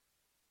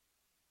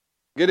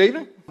Good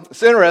evening.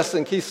 It's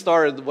interesting. Keith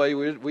started the way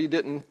we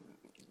didn't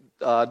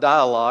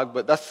dialogue,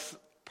 but that's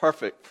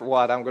perfect for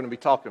what I'm going to be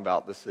talking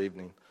about this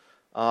evening.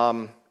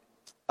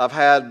 I've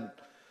had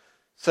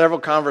several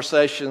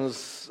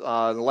conversations in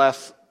the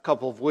last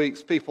couple of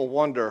weeks. People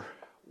wonder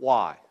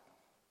why.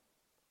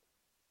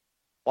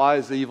 Why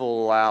is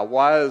evil allowed?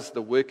 Why is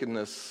the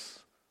wickedness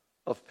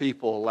of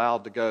people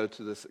allowed to go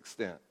to this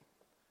extent?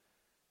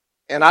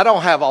 And I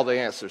don't have all the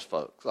answers,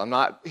 folks. I'm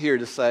not here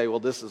to say,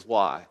 well, this is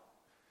why.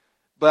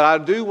 But I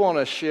do want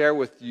to share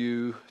with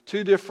you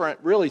three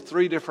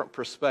different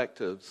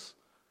perspectives,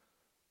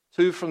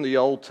 two from the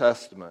Old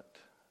Testament,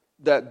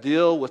 that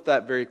deal with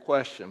that very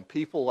question,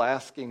 people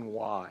asking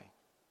why.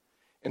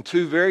 In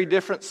two very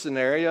different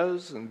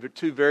scenarios and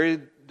two very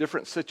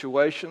different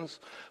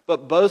situations,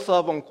 but both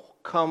of them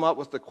come up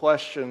with the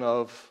question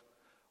of,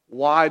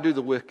 why do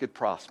the wicked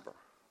prosper?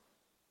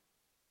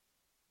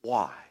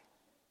 Why?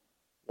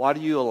 Why do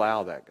you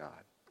allow that, God?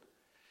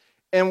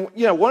 And,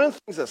 one of the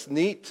things that's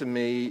neat to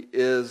me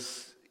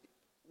is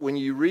when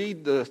you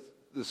read the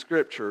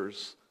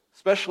scriptures,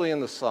 especially in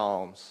the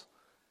Psalms,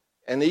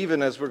 and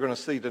even as we're going to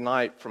see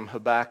tonight from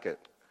Habakkuk,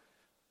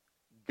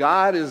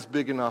 God is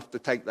big enough to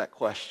take that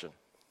question.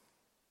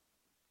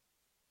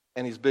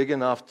 And he's big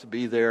enough to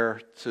be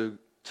there to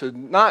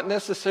not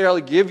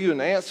necessarily give you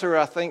an answer,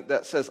 I think,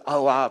 that says,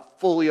 oh, I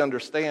fully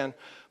understand,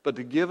 but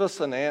to give us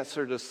an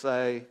answer to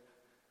say,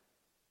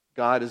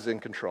 God is in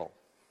control.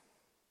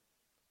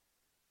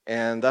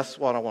 And that's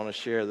what I want to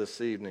share this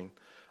evening.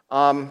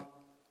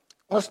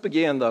 Let's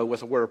begin, though,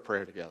 with a word of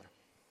prayer together.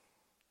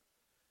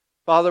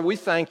 Father, we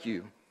thank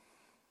you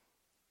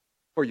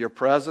for your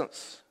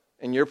presence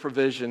and your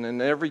provision in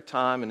every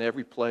time, in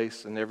every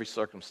place, in every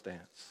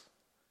circumstance.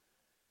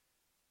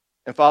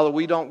 And Father,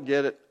 we don't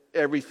get it.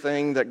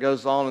 Everything that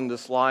goes on in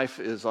this life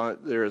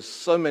there is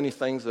so many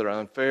things that are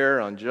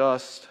unfair,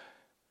 unjust.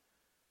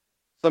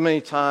 So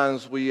many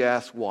times we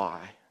ask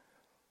why.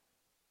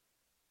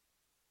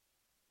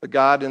 But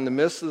God, in the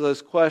midst of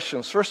those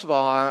questions, first of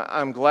all,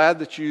 I'm glad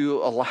that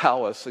you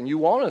allow us and you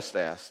want us to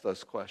ask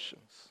those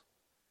questions.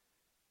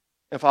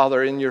 And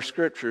Father, in your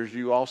scriptures,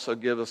 you also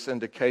give us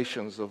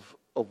indications of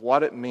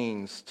what it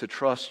means to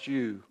trust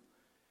you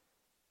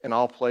in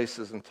all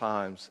places and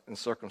times and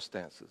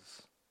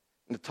circumstances.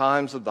 In the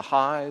times of the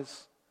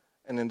highs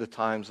and in the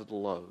times of the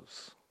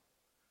lows.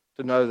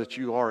 To know that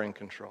you are in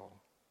control.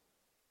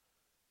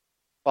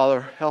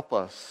 Father, help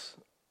us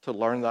to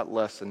learn that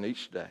lesson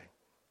each day.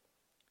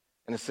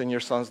 And it's in your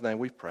Son's name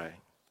we pray.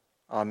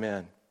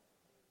 Amen.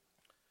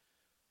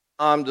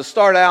 To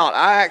start out,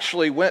 I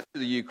actually went to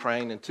the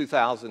Ukraine in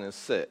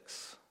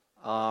 2006.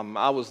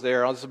 I was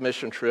there on a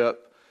mission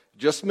trip,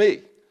 just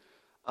me.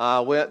 I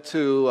went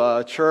to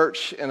a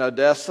church in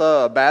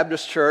Odessa, a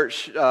Baptist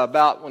church,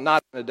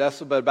 not in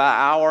Odessa, but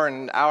about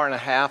an hour and a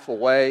half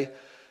away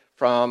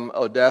from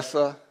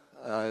Odessa,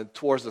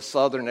 towards the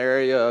southern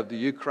area of the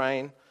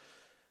Ukraine.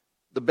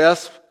 The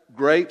best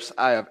grapes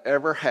I have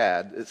ever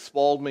had. It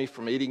spoiled me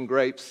from eating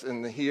grapes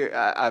in here.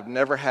 I've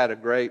never had a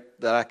grape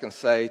that I can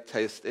say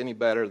tastes any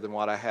better than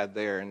what I had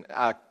there. And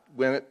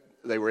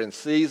they were in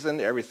season,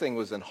 everything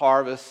was in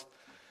harvest,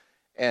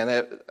 and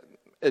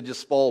it just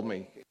spoiled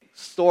me.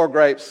 Store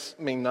grapes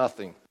mean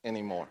nothing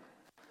anymore.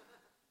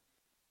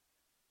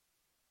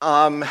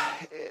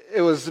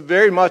 It was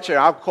very much an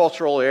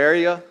agricultural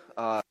area.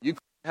 Ukraine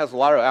has a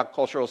lot of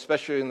agricultural,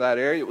 especially in that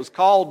area. It was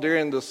called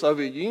during the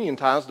Soviet Union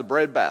times the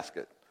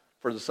breadbasket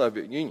for the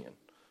Soviet Union.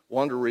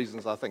 One of the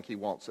reasons I think he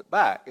wants it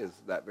back is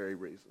that very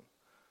reason.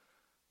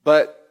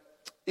 But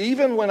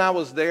even when I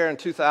was there in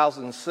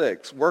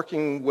 2006,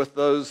 working with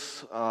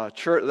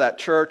that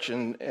church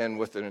and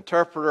with an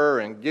interpreter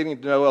and getting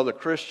to know other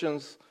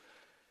Christians,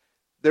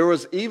 there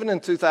was, even in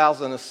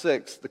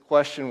 2006, the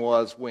question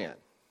was when?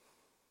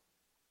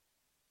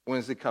 When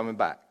is he coming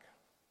back?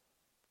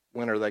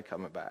 When are they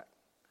coming back?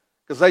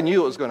 Because they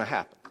knew it was going to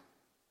happen.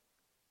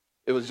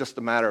 It was just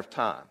a matter of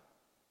time.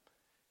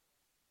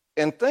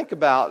 And think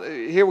about,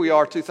 here we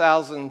are,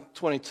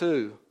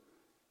 2022,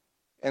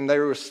 and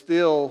there was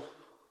still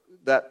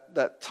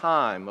that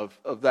time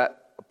of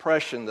that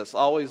oppression that's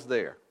always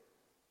there,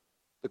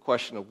 the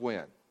question of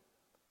when.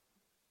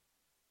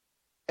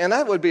 And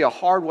that would be a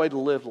hard way to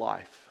live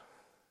life.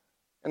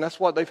 And that's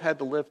what they've had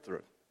to live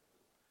through.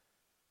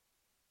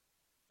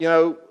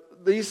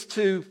 These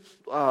two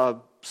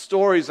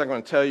stories I'm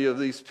going to tell you of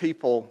these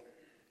people,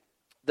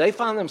 they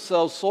find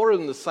themselves sort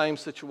of in the same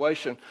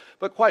situation,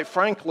 but quite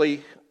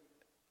frankly,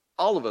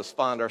 all of us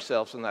find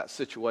ourselves in that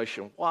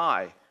situation.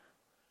 Why?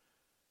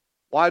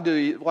 Why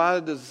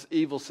does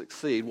evil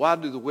succeed? Why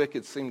do the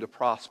wicked seem to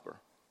prosper?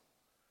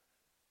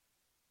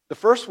 The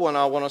first one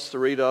I want us to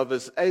read of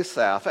is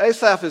Asaph.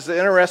 Asaph is an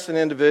interesting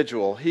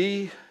individual.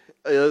 He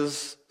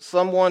is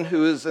someone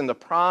who is in the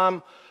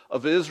prime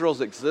of Israel's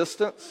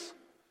existence.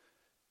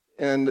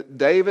 And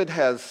David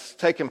has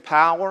taken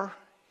power.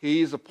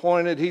 He's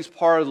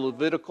part of the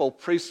Levitical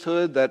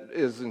priesthood that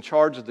is in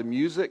charge of the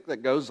music that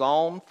goes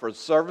on for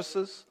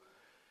services.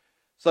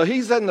 So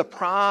he's in the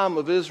prime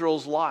of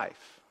Israel's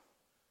life.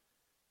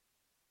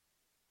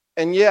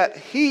 And yet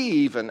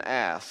he even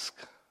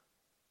asks,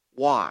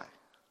 why?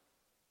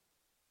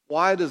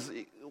 Why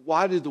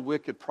do the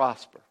wicked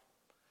prosper?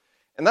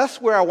 And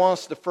that's where I want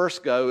us to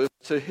first go, is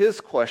to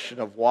his question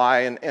of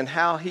why and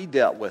how he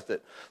dealt with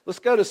it. Let's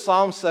go to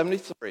Psalm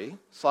 73.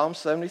 Psalm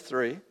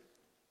 73.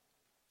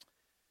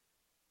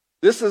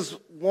 This is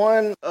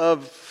one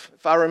of,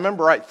 if I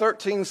remember right,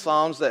 13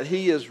 Psalms that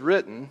he has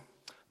written.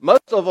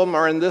 Most of them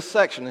are in this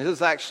section.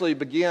 His actually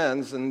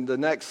begins, and the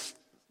next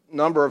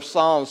number of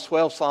Psalms,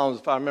 12 Psalms,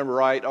 if I remember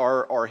right,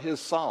 are his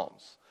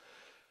Psalms.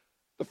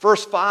 The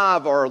first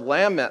 5 are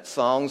lament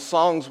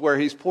songs where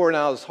he's pouring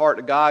out his heart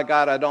to God.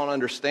 God, I don't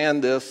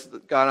understand this.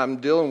 God,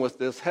 I'm dealing with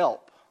this.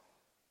 Help.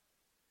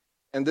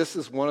 And this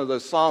is one of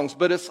those songs.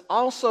 But it's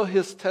also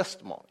his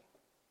testimony.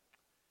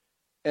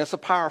 And it's a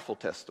powerful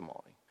testimony.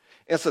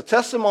 It's a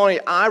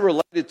testimony I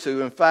related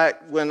to. In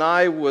fact, when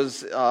I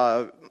was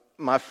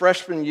my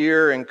freshman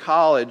year in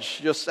college,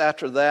 just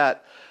after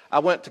that, I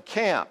went to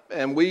camp,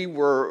 and we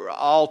were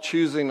all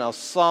choosing a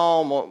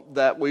psalm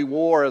that we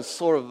wore as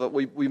sort of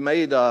we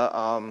made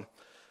a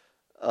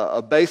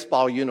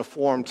baseball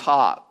uniform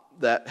top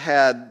that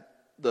had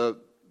the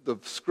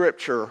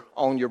scripture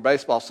on your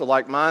baseball. So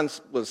like mine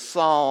was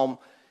Psalm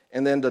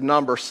and then the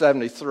number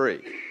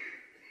 73.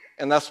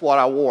 And that's what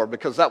I wore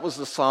because that was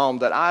the psalm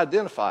that I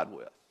identified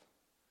with.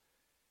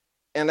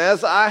 And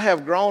as I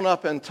have grown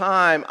up in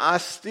time, I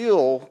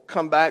still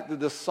come back to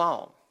this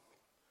psalm,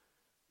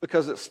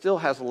 because it still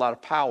has a lot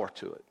of power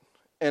to it.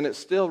 And it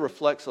still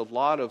reflects a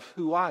lot of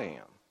who I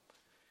am.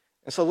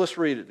 And so let's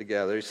read it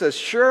together. He says,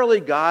 surely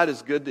God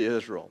is good to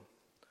Israel,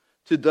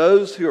 to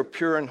those who are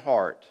pure in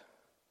heart.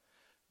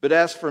 But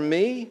as for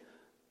me,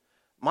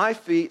 my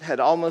feet had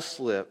almost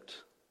slipped.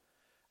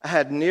 I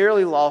had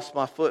nearly lost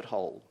my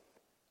foothold.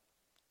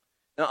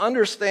 Now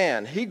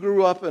understand, he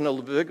grew up in a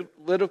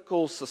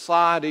Levitical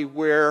society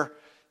where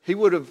he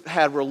would have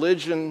had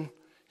religion,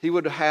 he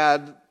would have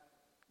had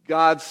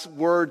God's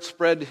word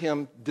spread to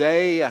him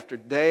day after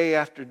day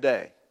after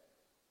day.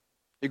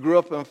 He grew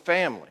up in a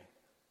family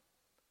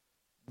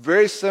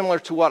very similar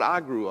to what I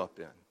grew up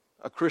in,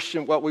 a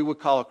Christian, what we would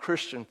call a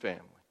Christian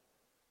family.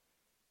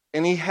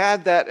 And he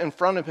had that in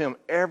front of him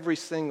every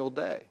single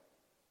day.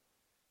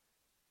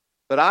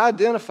 But I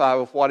identify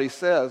with what he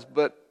says,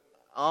 but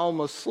I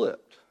almost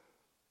slipped.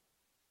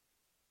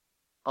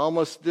 I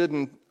almost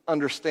didn't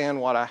understand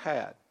what I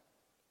had.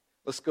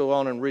 Let's go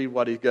on and read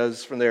what he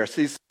goes from there.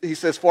 He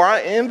says, for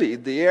I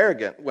envied the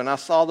arrogant when I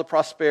saw the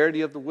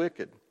prosperity of the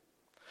wicked.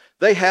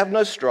 They have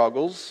no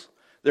struggles.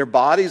 Their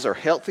bodies are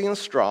healthy and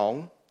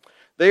strong.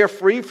 They are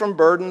free from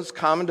burdens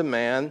common to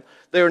man.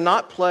 They are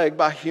not plagued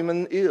by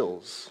human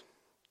ills.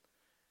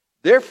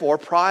 Therefore,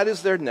 pride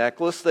is their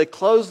necklace. They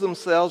clothe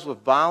themselves with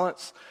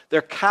violence.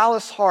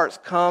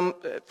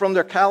 From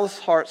their callous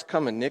hearts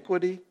come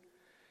iniquity.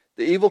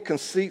 The evil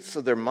conceits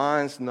of their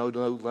minds know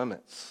no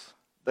limits.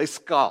 They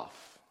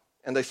scoff,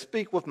 and they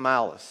speak with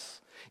malice.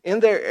 In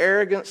their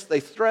arrogance, they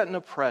threaten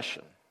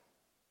oppression.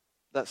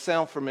 That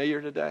sound familiar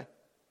today?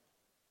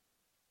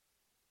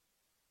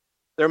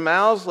 Their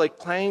mouths lay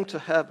claim to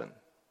heaven,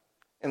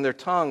 and their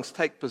tongues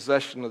take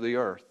possession of the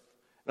earth.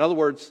 In other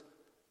words,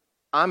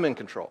 I'm in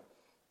control.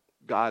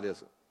 God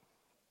isn't.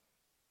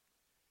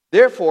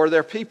 Therefore,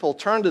 their people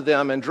turn to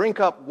them and drink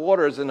up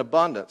waters in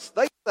abundance.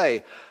 They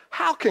say,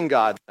 how can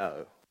God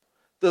know?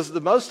 Does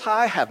the Most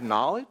High have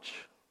knowledge?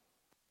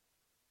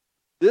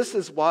 This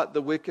is what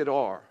the wicked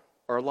are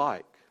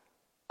like.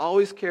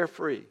 Always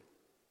carefree.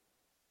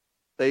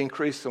 They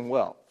increase in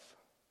wealth.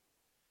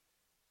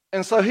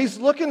 And so he's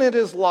looking at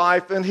his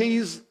life, and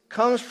he's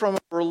comes from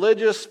a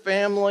religious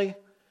family,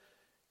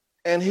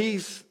 and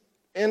he's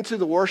into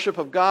the worship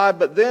of God,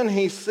 but then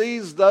he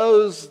sees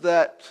those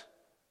that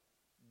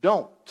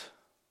don't,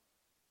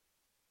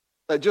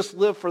 that just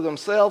live for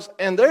themselves,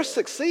 and they're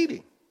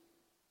succeeding.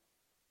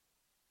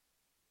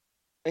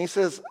 And he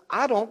says,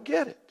 I don't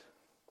get it.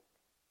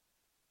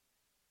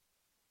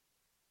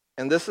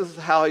 And this is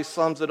how he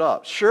sums it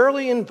up.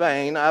 Surely in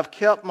vain I have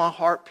kept my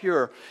heart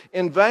pure.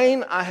 In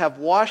vain I have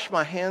washed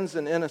my hands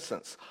in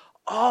innocence.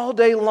 All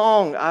day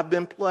long I've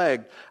been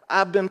plagued.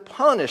 I've been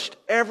punished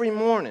every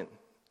morning.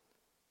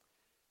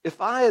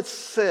 If I had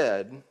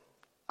said,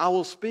 I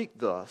will speak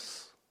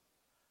thus,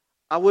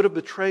 I would have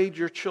betrayed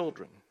your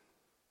children.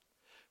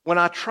 When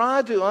I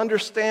tried to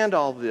understand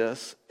all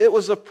this, it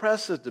was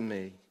oppressive to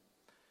me,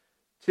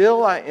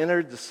 till I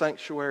entered the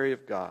sanctuary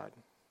of God.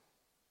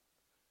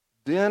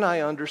 Then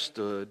I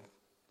understood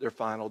their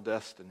final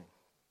destiny.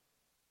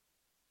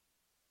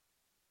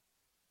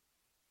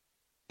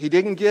 He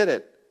didn't get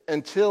it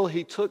until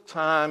he took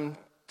time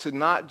to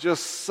not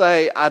just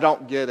say, I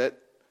don't get it,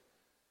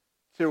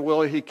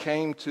 till he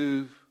came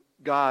to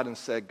God and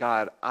said,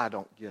 God, I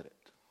don't get it.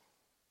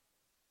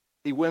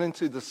 He went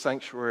into the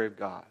sanctuary of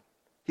God.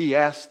 He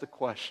asked the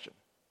question,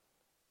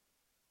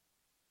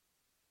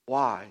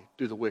 why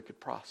do the wicked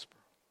prosper?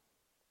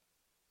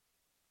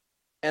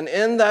 And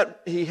in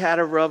that, he had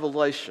a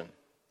revelation.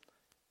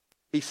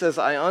 He says,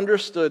 I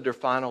understood their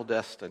final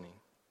destiny.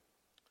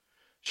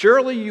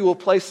 Surely you will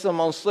place them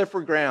on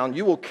slippery ground.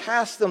 You will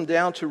cast them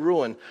down to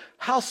ruin.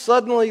 How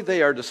suddenly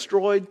they are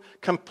destroyed,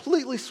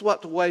 completely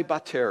swept away by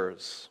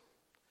terrors.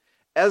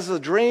 As a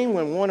dream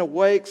when one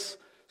awakes,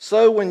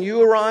 so when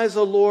you arise,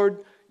 O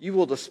Lord, you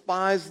will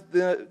despise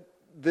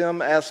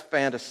them as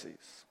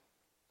fantasies.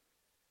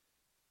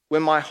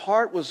 When my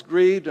heart was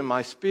grieved and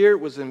my spirit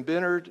was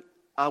embittered,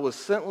 I was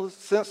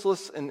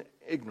senseless and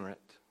ignorant.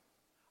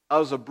 I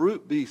was a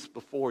brute beast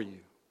before you.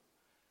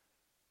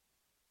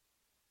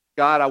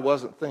 God, I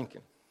wasn't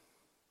thinking.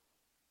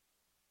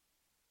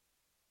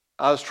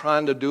 I was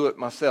trying to do it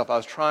myself. I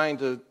was trying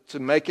to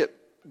make it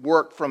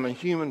work from a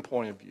human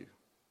point of view.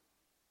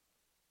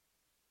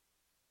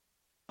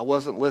 I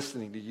wasn't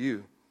listening to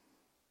you.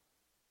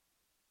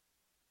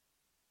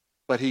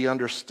 But he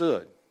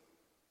understood,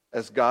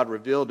 as God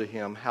revealed to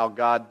him, how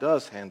God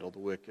does handle the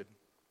wicked.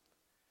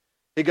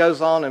 He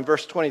goes on in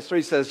verse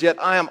 23, says,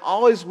 Yet I am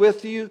always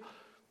with you.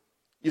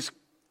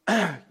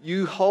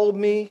 You hold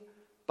me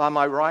by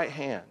my right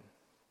hand.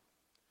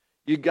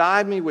 You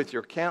guide me with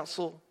your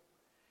counsel,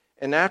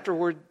 and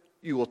afterward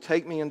you will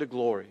take me into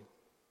glory.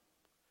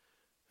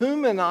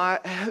 Whom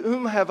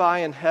have I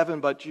in heaven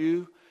but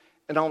you,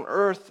 and on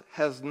earth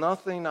has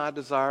nothing I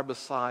desire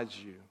besides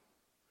you.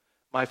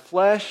 My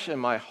flesh and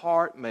my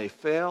heart may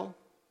fail,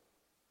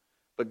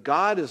 but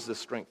God is the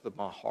strength of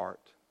my heart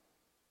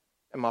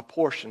and my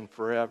portion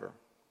forever.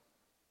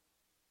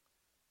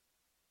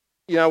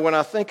 You know, when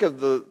I think of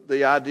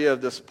the idea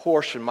of this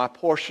portion, my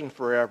portion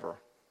forever,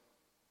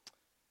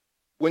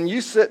 when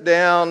you sit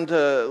down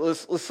to,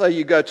 let's say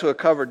you go to a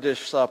covered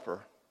dish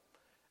supper,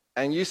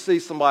 and you see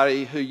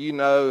somebody who you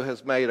know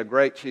has made a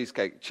great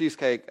cheesecake.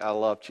 Cheesecake, I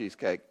love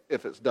cheesecake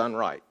if it's done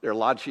right. There are a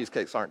lot of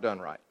cheesecakes aren't done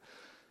right.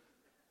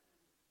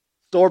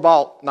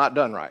 Store-bought, not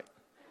done right.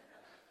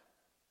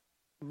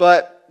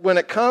 But when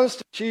it comes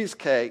to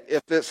cheesecake,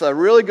 if it's a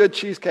really good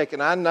cheesecake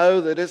and I know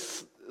that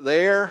it's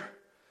there,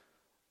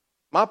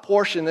 my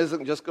portion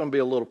isn't just going to be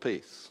a little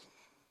piece.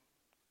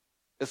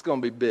 It's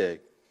going to be big.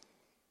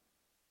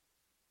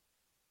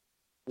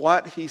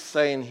 What he's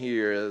saying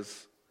here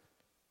is,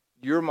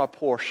 you're my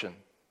portion.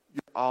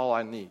 You're all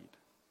I need.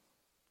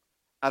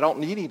 I don't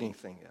need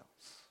anything else.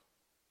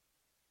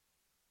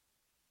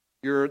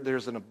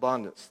 There's an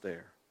abundance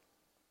there.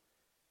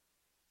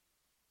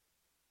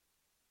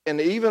 And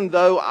even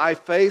though I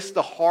face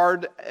the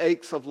hard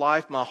aches of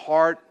life, my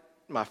heart,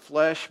 my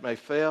flesh may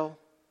fail,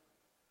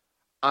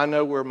 I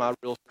know where my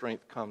real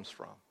strength comes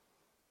from.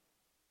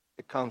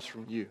 It comes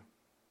from you.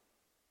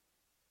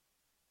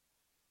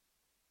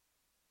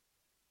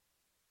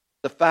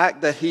 The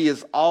fact that he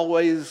is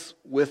always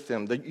with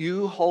them, that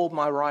you hold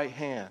my right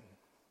hand,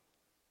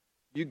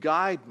 you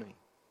guide me,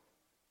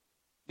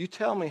 you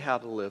tell me how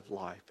to live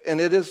life.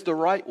 And it is the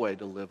right way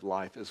to live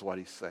life, is what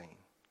he's saying.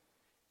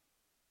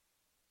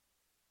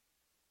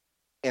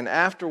 And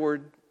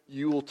afterward,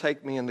 you will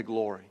take me into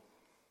glory.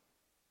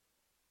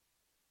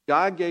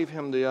 God gave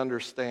him the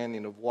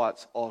understanding of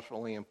what's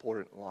ultimately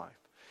important in life.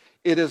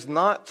 It is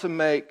not to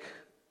make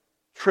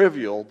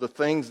trivial the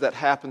things that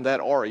happen that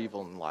are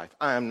evil in life.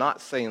 I am not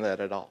saying that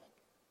at all.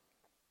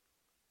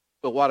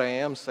 But what I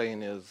am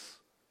saying is,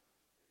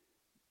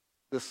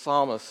 this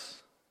psalmist,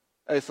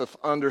 Asaph,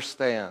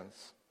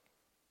 understands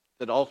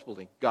that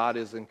ultimately God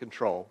is in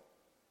control.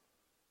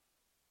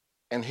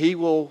 And he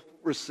will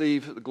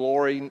receive the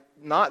glory,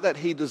 not that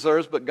he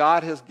deserves, but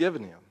God has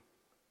given him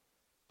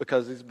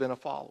because he's been a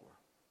follower.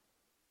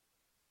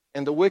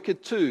 And the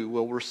wicked too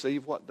will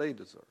receive what they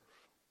deserve.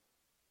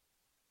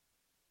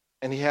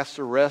 And he has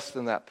to rest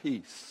in that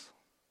peace,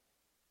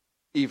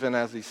 even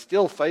as he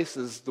still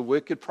faces the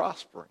wicked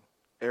prospering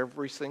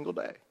every single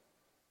day.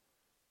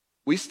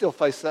 We still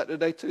face that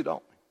today too,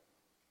 don't we?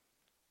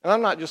 And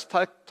I'm not just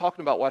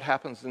talking about what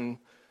happens in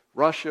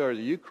Russia or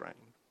the Ukraine.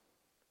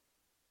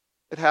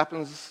 It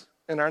happens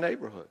in our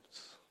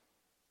neighborhoods.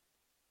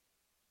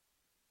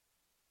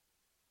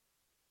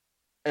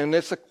 And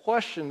it's a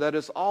question that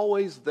is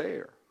always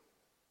there.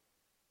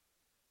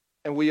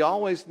 And we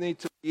always need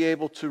to be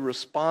able to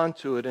respond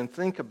to it and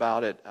think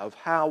about it, of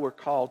how we're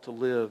called to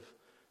live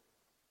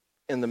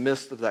in the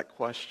midst of that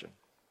question.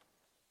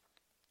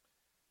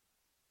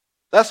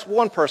 That's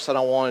one person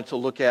I wanted to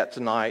look at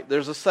tonight.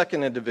 There's a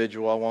second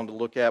individual I wanted to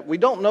look at. We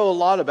don't know a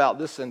lot about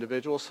this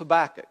individual. It's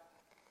Habakkuk.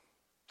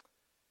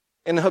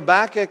 In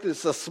Habakkuk,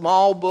 it's a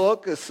small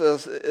book. It's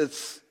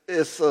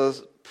a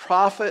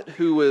prophet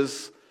who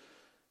is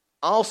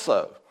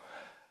also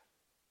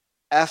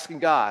asking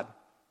God,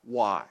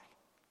 why?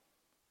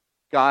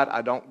 God,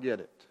 I don't get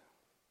it.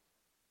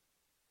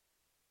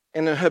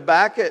 And in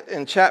Habakkuk,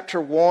 in chapter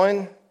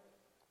 1,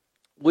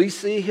 we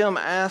see him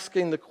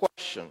asking the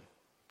question,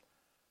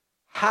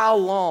 how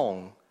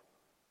long,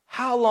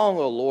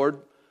 O Lord,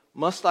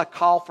 must I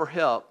call for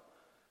help,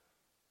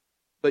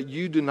 but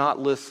you do not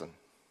listen?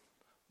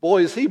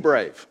 Boy, is he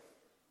brave.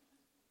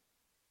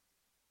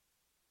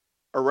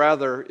 Or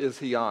rather, is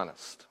he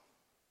honest?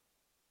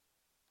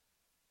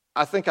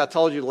 I think I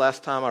told you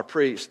last time I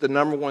preached, the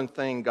number one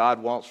thing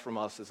God wants from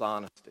us is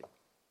honesty.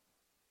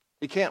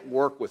 He can't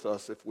work with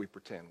us if we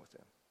pretend with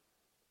him.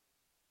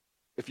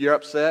 If you're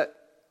upset,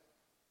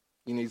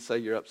 you need to say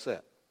you're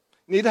upset.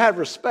 You need to have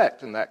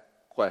respect in that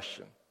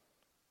question.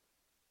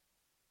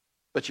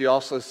 But you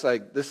also say,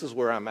 this is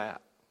where I'm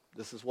at.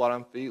 This is what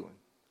I'm feeling.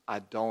 I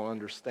don't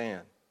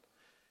understand.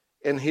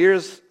 And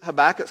here's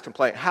Habakkuk's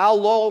complaint. How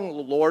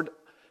long, Lord,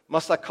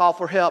 must I call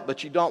for help,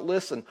 but you don't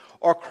listen?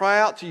 Or cry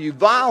out to you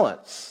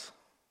violence,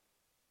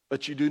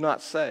 but you do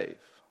not save?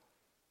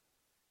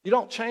 You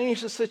don't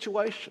change the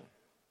situation.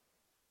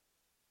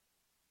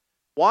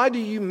 Why do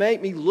you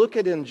make me look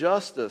at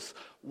injustice?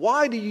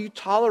 Why do you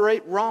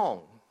tolerate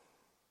wrong?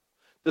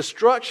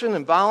 Destruction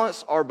and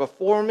violence are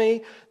before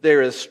me.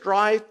 There is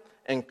strife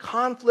and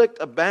conflict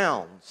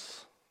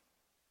abounds.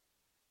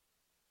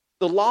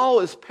 The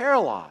law is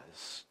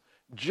paralyzed.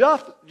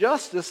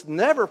 Justice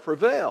never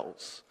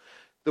prevails.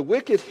 The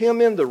wicked hem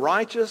in the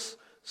righteous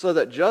so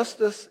that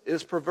justice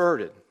is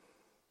perverted.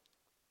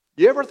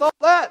 You ever thought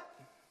that?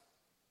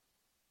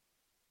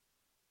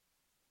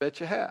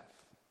 Bet you have.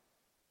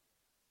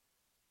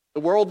 The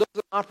world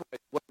doesn't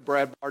operate the way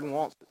Brad Barden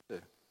wants it to.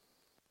 And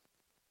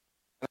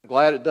I'm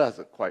glad it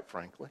doesn't, quite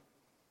frankly.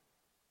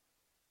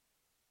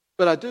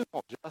 But I do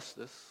want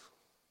justice.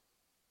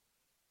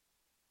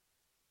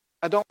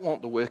 I don't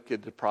want the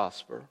wicked to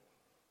prosper.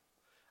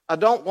 I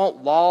don't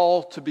want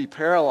law to be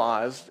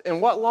paralyzed.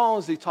 And what law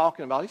is he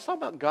talking about? He's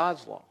talking about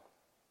God's law.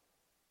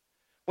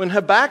 When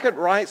Habakkuk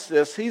writes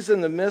this, he's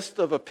in the midst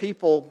of a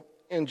people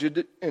in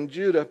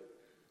Judah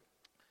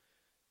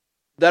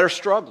that are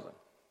struggling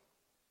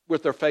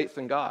with their faith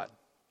in God.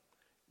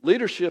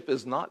 Leadership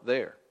is not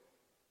there.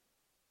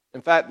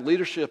 In fact,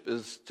 leadership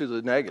is to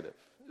the negative,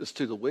 is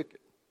to the wicked.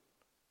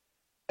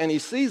 And he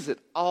sees it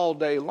all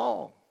day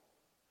long.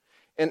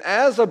 And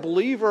as a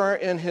believer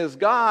in his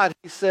God,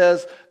 he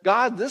says,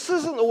 God, this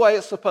isn't the way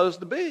it's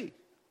supposed to be.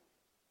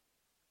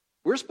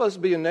 We're supposed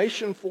to be a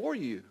nation for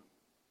you.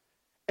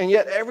 And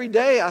yet every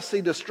day I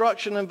see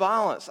destruction and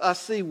violence. I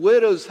see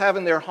widows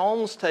having their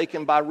homes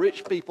taken by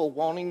rich people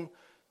wanting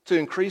to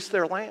increase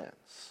their lands.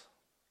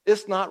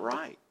 It's not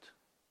right.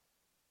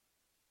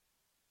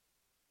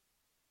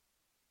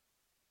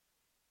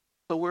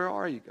 So where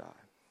are you, God?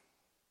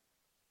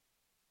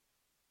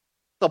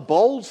 It's a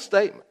bold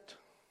statement,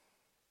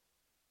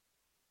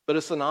 but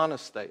it's an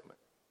honest statement.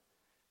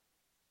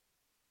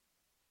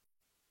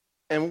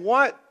 And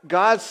what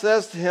God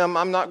says to him,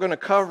 I'm not going to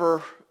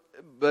cover,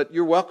 but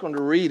you're welcome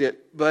to read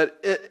it, but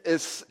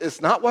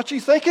it's not what you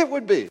think it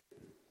would be.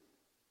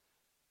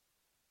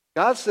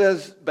 God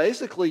says,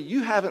 basically,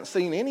 you haven't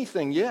seen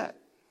anything yet.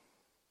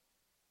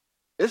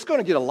 It's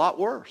going to get a lot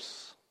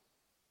worse.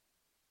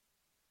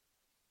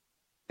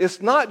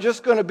 It's not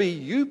just going to be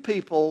you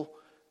people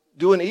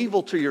doing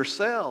evil to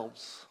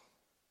yourselves.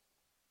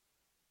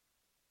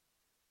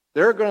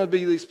 There are going to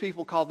be these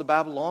people called the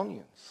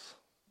Babylonians.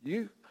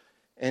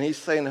 And he's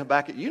saying to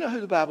Habakkuk, you know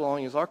who the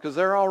Babylonians are because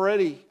they're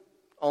already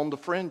on the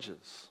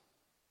fringes.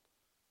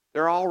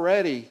 They're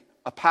already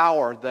a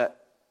power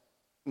that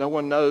no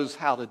one knows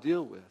how to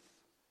deal with.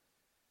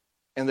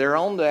 And they're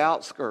on the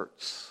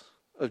outskirts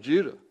of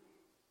Judah.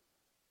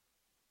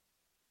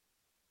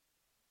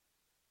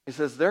 He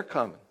says they're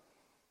coming.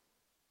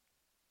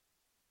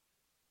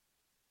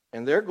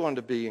 And they're going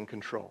to be in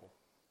control.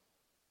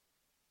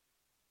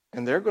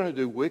 And they're going to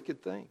do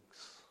wicked things,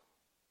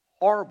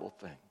 horrible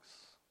things.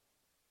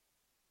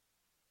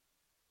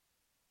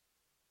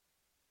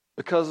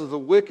 Because of the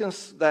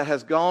wickedness that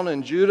has gone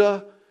in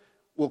Judah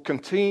will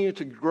continue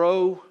to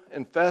grow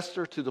and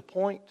fester to the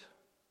point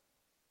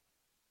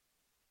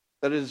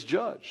that it is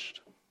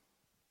judged.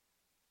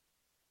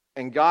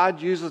 And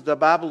God uses the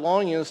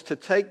Babylonians to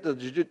take the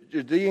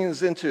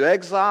Judeans into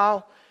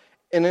exile,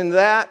 and in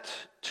that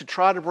to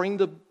try to bring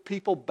the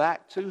people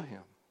back to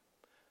him.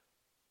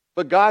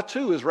 But God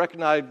too has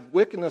recognized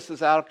wickedness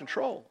is out of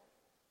control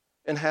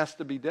and has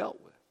to be dealt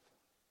with.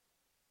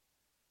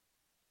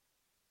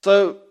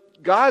 So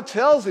God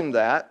tells him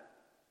that,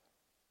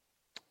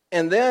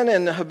 and then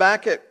in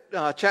Habakkuk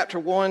chapter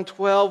 1,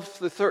 12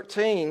 through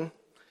 13,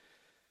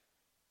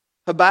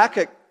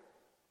 Habakkuk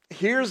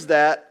hears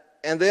that,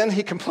 and then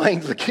he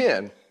complains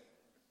again.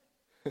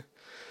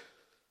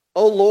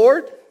 O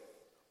Lord,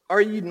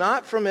 are you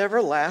not from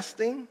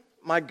everlasting?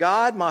 My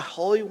God, my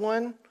Holy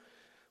One,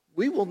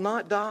 we will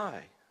not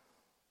die.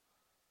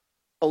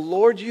 O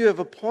Lord, you have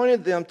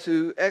appointed them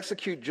to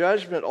execute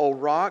judgment, O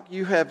rock.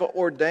 You have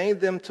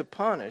ordained them to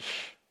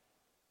punish.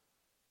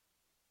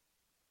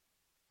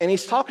 And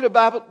he's talking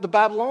about the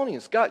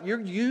Babylonians. God,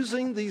 you're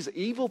using these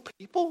evil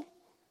people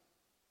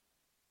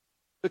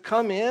to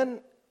come in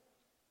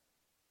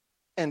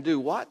and do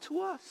what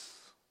to us?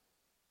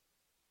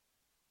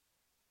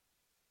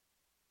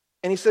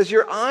 And he says,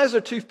 your eyes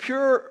are too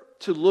pure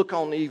to look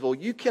on evil.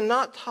 You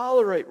cannot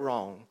tolerate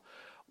wrong.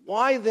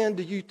 Why then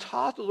do you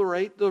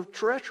tolerate the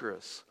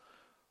treacherous?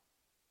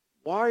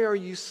 Why are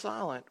you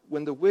silent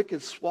when the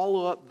wicked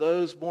swallow up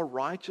those more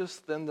righteous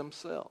than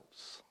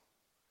themselves?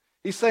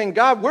 He's saying,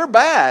 God, we're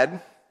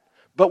bad,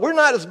 but we're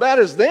not as bad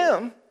as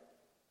them.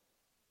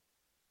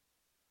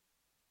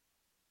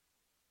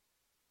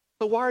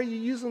 So why are you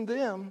using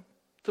them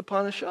to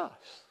punish us?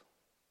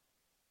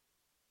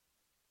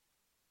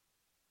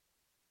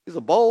 He's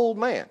a bold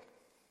man,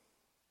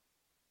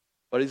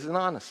 but he's an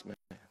honest man.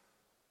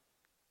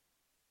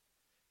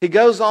 He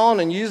goes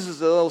on and uses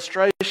the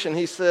illustration.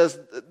 He says,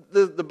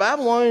 the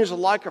Babylonians are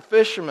like a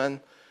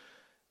fisherman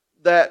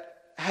that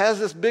has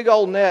this big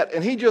old net,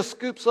 and he just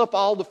scoops up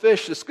all the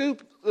fish.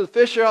 The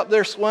fish are up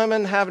there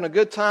swimming, having a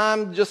good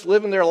time, just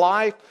living their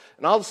life,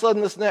 and all of a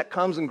sudden this net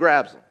comes and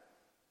grabs them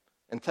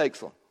and takes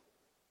them.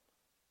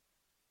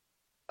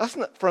 That's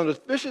not, from the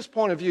fish's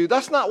point of view,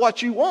 that's not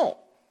what you want.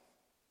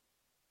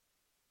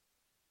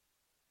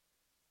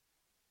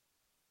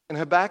 And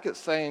Habakkuk's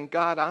saying,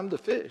 God, I'm the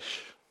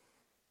fish.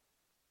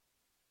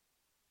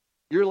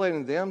 You're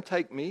letting them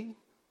take me?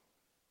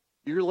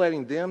 You're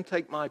letting them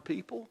take my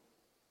people?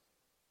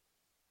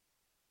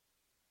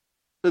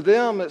 To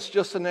them, it's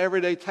just an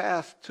everyday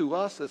task. To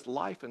us, it's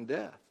life and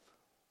death.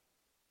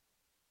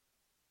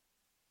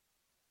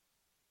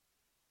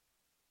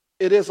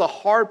 It is a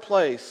hard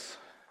place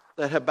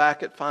that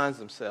Habakkuk finds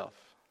himself.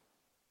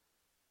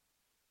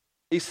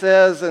 He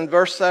says in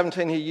verse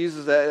 17, he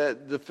uses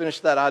that to finish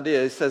that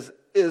idea. He says,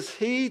 is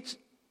he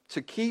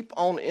to keep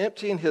on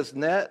emptying his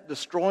net,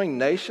 destroying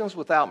nations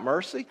without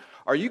mercy?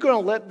 Are you going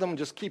to let them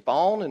just keep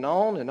on and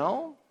on and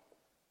on?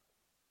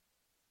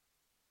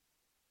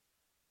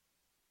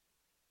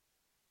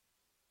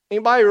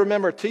 Anybody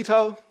remember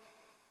Tito?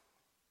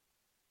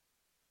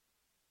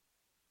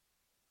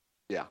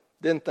 Yeah,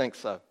 didn't think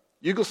so.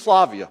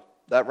 Yugoslavia,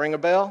 that ring a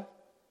bell?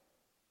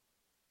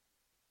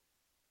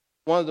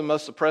 One of the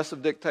most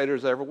oppressive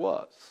dictators ever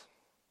was.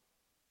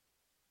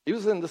 He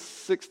was in the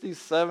 60s,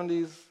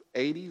 70s,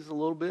 80s a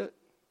little bit.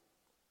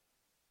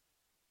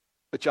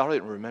 But y'all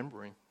didn't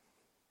remember him.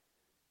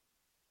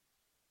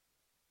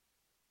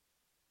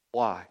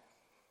 Why?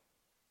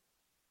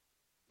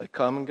 They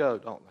come and go,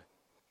 don't they?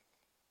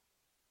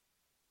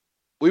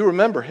 We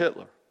remember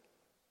Hitler.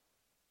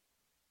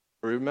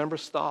 We remember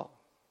Stalin.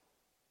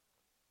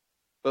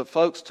 But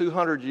folks,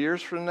 200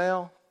 years from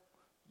now,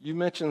 you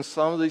mention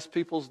some of these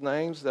people's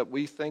names that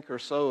we think are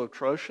so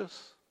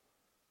atrocious,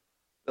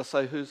 they'll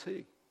say, who's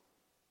he?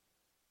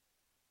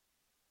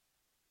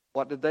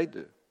 What did they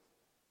do?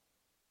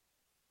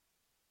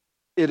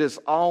 It is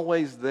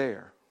always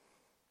there,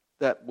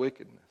 that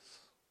wickedness.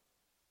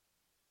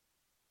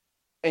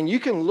 And you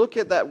can look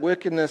at that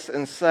wickedness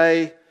and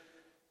say,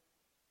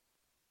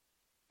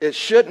 it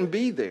shouldn't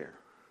be there.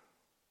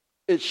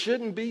 It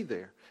shouldn't be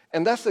there.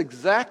 And that's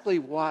exactly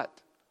what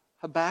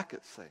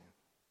Habakkuk's saying.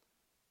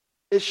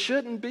 It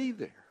shouldn't be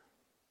there.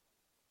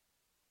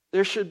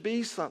 There should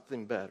be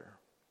something better.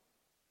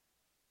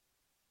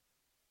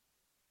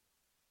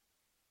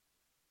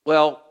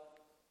 Well,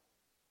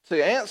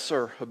 to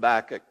answer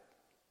Habakkuk,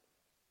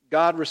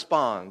 God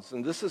responds.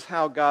 And this is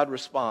how God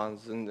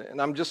responds.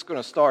 And I'm just going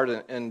to start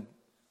in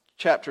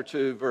chapter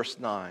 2, verse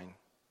 9.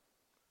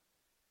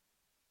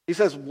 He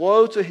says,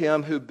 woe to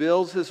him who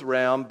builds his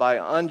realm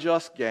by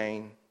unjust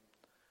gain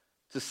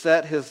to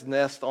set his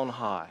nest on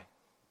high.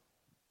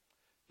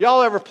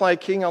 Y'all ever play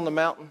King on the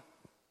Mountain?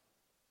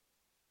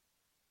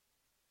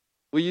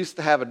 We used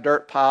to have a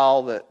dirt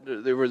pile that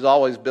there was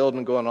always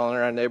building going on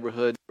in our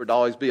neighborhood. There would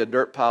always be a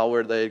dirt pile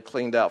where they had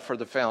cleaned out for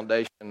the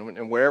foundation.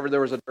 And wherever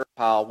there was a dirt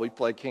pile, we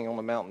played King on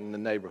the Mountain in the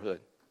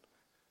neighborhood.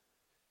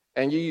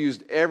 And you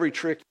used every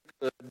trick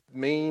you could,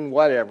 mean,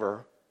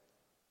 whatever,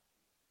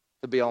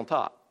 to be on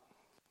top.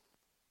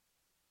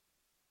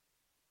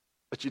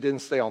 But you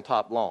didn't stay on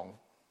top long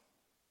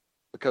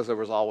because there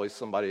was always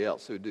somebody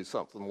else who would do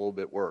something a little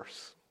bit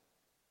worse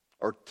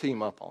or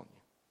team up on you.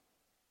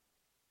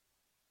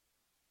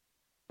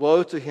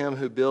 Woe to him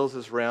who builds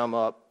his realm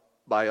up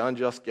by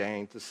unjust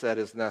gain to set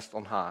his nest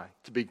on high,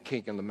 to be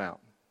king in the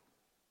mountain.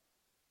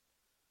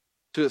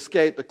 To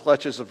escape the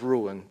clutches of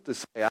ruin, to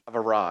say, I've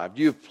arrived.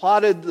 You've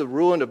plotted the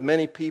ruin of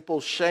many people,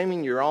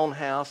 shaming your own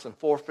house and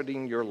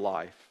forfeiting your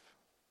life.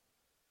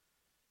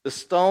 The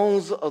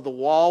stones of the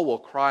wall will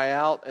cry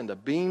out, and the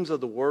beams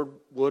of the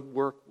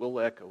woodwork will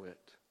echo it.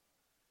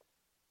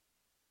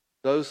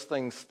 Those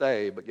things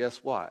stay, but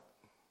guess what?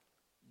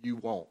 You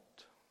won't.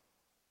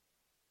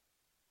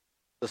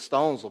 The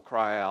stones will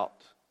cry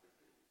out,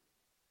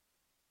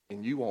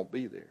 and you won't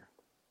be there.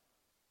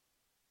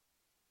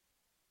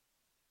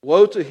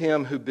 Woe to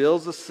him who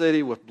builds a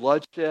city with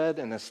bloodshed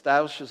and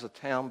establishes a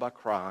town by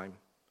crime.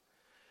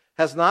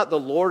 Has not the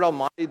Lord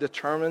Almighty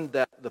determined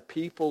that the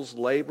people's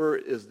labor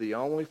is the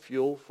only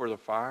fuel for the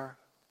fire?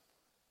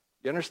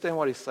 You understand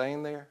what he's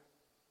saying there?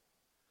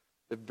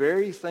 The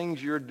very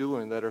things you're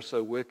doing that are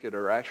so wicked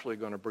are actually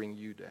going to bring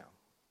you down.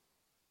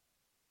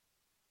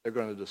 They're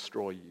going to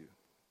destroy you.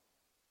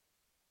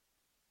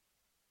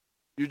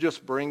 You're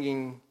just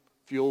bringing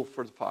fuel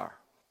for the fire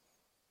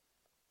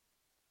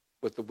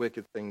with the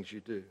wicked things you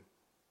do.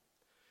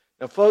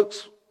 Now,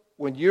 folks,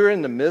 when you're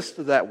in the midst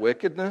of that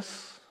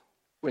wickedness,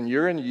 when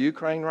you're in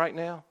Ukraine right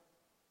now,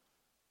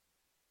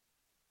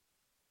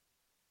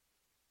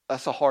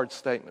 that's a hard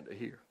statement to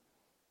hear.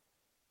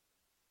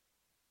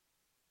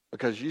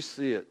 Because you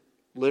see it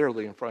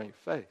literally in front of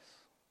your face.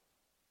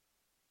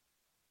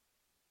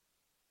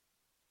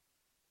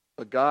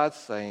 But God's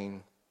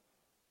saying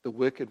the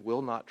wicked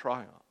will not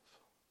triumph.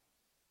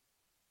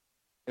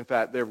 In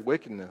fact, their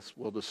wickedness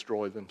will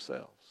destroy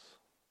themselves.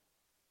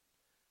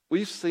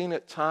 We've seen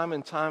it time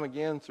and time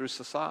again through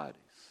societies.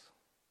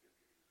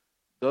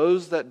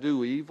 Those that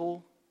do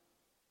evil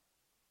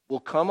will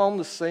come on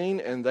the scene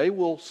and they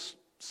will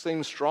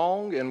seem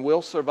strong and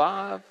will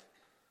survive,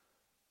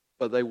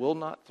 but they will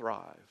not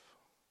thrive.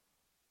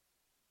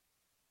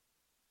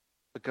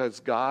 Because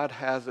God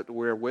has it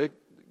where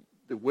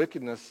the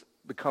wickedness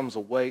becomes a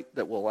weight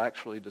that will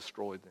actually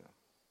destroy them.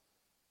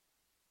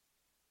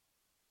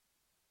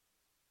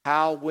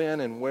 How,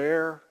 when, and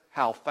where,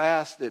 how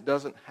fast, it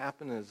doesn't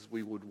happen as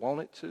we would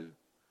want it to,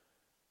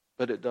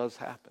 but it does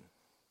happen.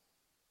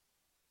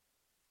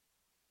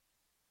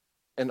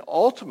 And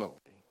ultimately,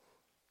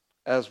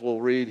 as we'll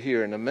read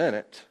here in a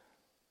minute,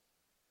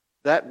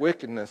 that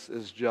wickedness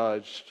is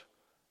judged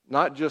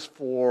not just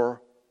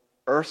for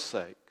earth's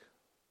sake,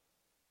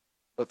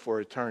 but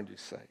for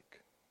eternity's sake.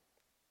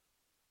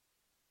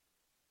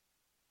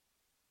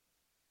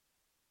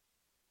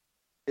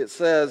 It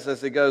says,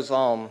 as it goes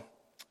on,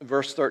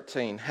 verse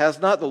 13, has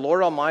not the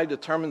Lord Almighty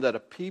determined that a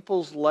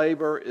people's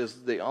labor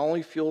is the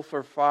only fuel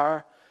for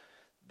fire,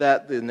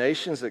 that the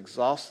nations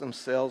exhaust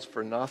themselves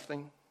for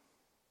nothing?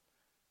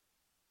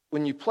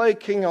 When you play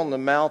King on the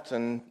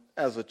Mountain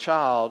as a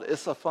child,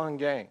 it's a fun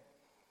game.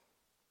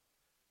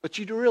 But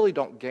you really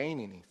don't gain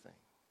anything.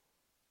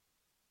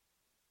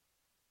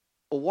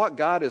 But what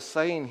God is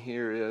saying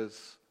here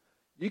is,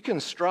 you can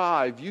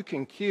strive, you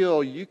can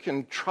kill, you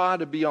can try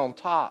to be on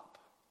top,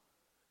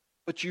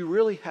 but you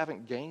really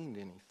haven't gained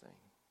anything.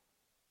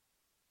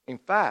 In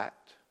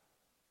fact,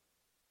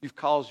 you've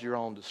caused your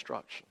own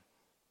destruction.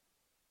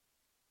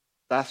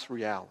 That's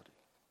reality.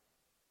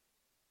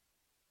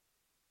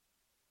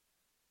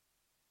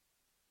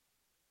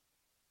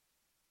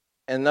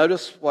 And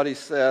notice what he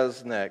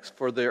says next.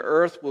 For the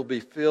earth will be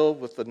filled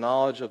with the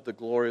knowledge of the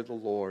glory of the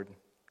Lord,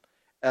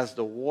 as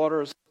the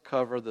waters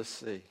cover the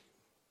sea.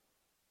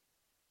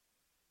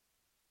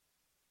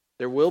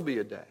 There will be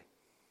a day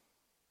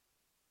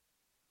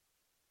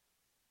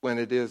when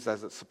it is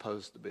as it's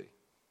supposed to be.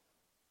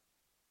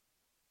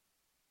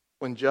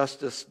 When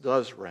justice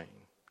does reign.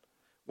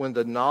 When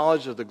the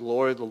knowledge of the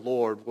glory of the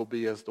Lord will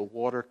be as the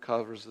water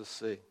covers the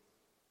sea.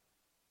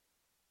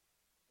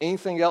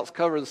 Anything else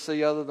cover the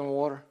sea other than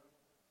water?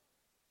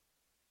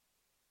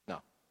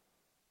 No.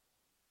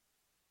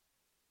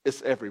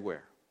 It's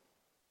everywhere.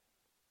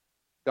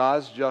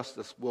 God's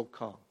justice will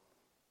come.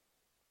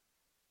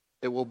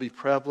 It will be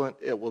prevalent.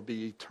 It will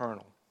be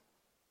eternal.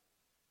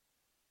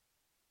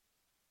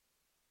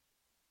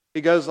 He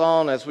goes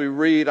on as we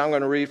read. I'm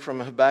going to read from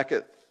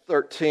Habakkuk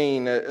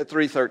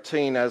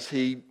 3:13 as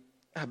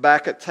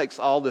Habakkuk takes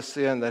all this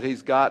in that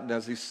he's gotten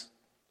as he's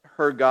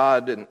heard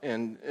God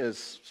and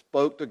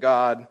spoke to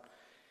God.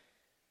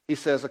 He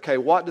says, okay,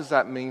 what does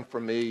that mean for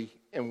me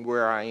and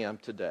where I am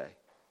today?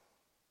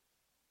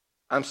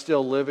 I'm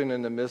still living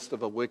in the midst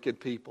of a wicked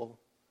people.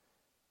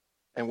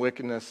 And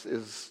wickedness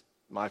is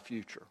my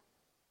future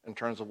in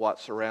terms of what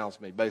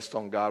surrounds me, based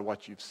on, God,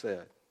 what you've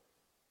said.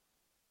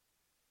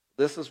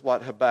 This is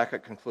what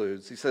Habakkuk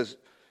concludes. He says,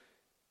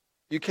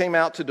 you came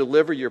out to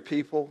deliver your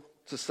people,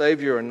 to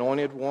save your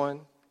anointed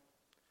one.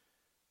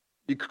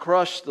 You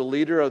crushed the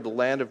leader of the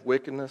land of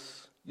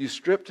wickedness. You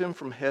stripped him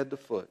from head to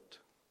foot.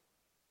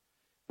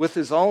 With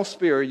his own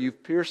spear, you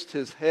pierced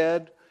his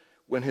head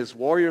when his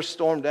warriors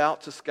stormed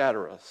out to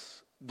scatter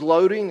us,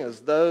 gloating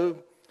as though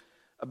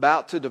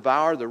about to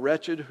devour the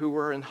wretched who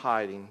were in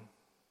hiding.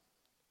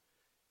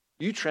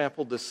 You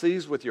trampled the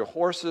seas with your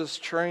horses,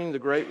 churning the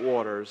great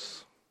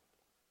waters.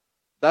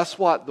 That's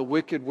what the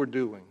wicked were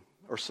doing,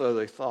 or so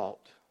they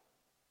thought.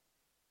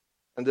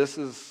 And this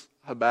is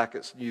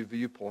Habakkuk's new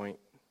viewpoint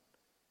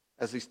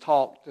as he's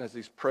talked, as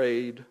he's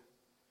prayed,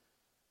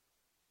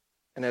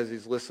 and as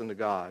he's listened to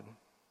God.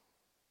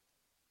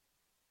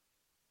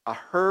 I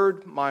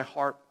heard and my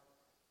heart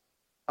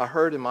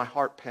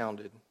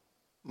pounded.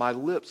 My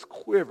lips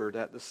quivered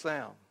at the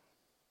sound.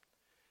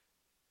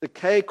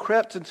 Decay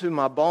crept into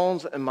my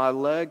bones and my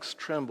legs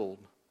trembled.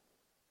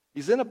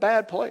 He's in a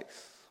bad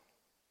place.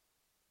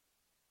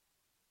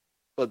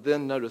 But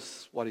then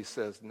notice what he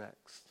says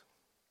next.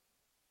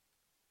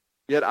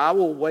 Yet I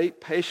will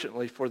wait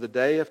patiently for the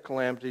day of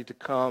calamity to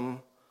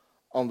come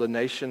on the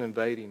nation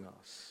invading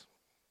us.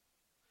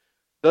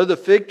 Though the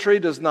fig tree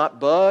does not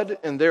bud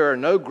and there are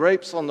no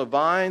grapes on the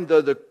vine,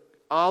 though the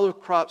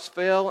olive crops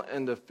fail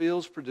and the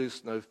fields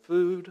produce no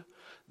food,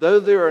 though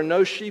there are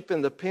no sheep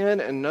in the pen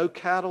and no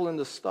cattle in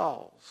the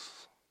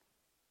stalls,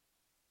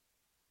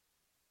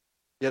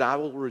 yet I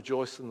will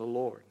rejoice in the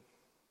Lord.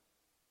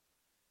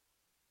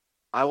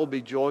 I will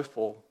be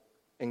joyful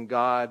in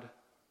God,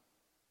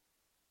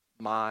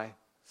 my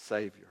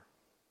Savior.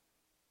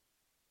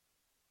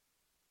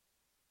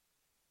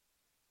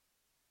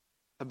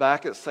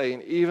 Habakkuk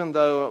saying, even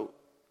though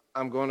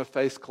I'm going to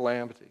face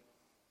calamity.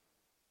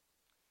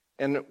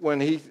 And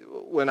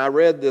when I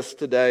read this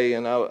today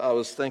and I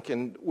was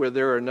thinking where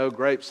there are no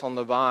grapes on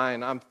the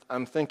vine,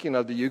 I'm thinking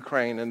of the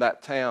Ukraine and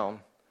that town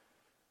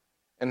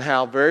and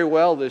how very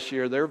well this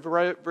year there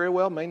very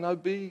well may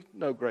not be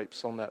no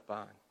grapes on that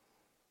vine.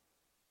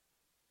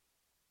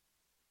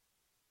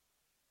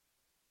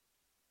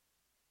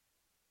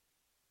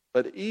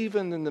 But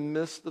even in the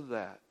midst of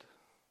that,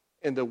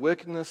 in the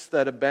wickedness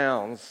that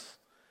abounds,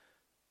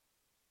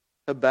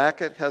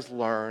 Habakkuk has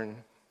learned,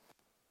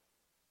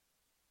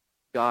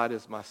 God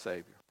is my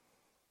Savior.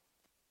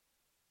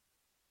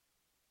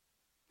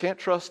 Can't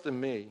trust in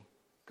me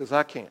because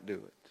I can't do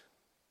it.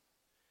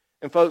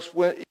 And folks,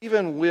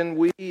 even when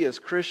we as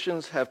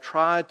Christians have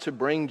tried to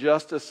bring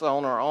justice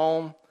on our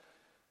own,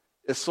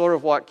 it's sort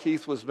of what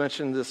Keith was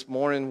mentioning this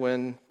morning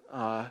when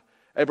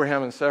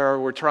Abraham and Sarah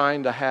were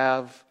trying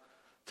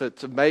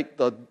to make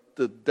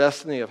the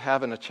destiny of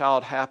having a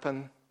child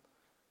happen.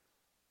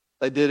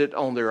 They did it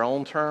on their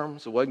own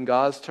terms. It wasn't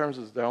God's terms,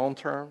 it was their own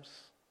terms.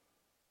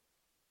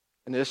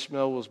 And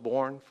Ishmael was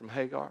born from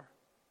Hagar.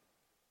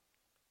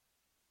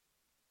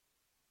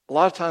 A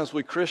lot of times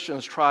we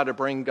Christians try to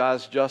bring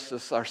God's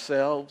justice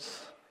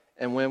ourselves,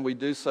 and when we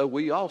do so,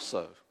 we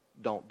also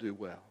don't do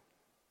well.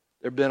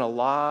 There have been a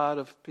lot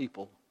of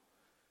people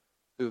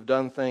who have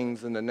done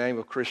things in the name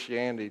of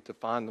Christianity to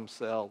find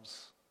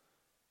themselves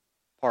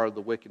part of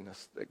the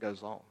wickedness that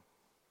goes on.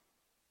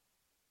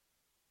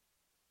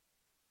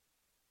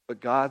 But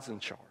God's in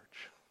charge.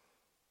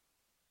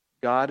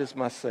 God is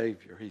my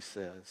Savior, he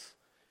says.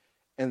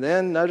 And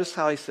then notice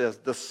how he says,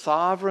 the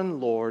sovereign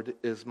Lord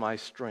is my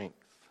strength.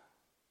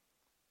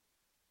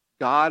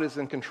 God is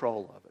in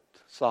control of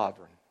it,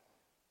 sovereign.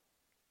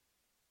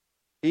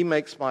 He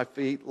makes my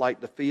feet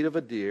like the feet of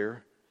a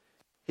deer.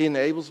 He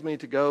enables me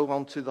to go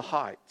onto the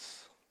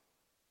heights.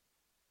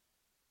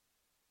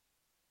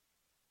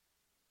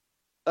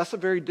 That's a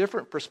very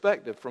different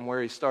perspective from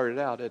where he started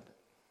out, isn't it?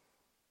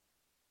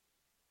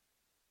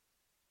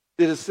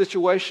 Did his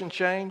situation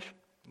change?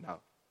 No. In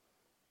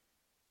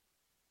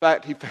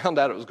fact, he found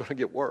out it was going to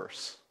get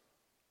worse.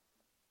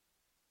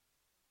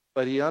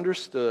 But he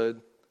understood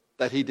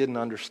that he didn't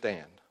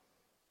understand.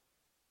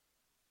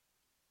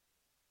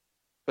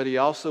 But he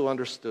also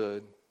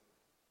understood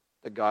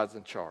that God's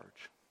in charge.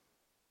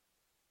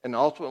 And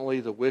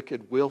ultimately, the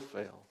wicked will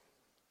fail,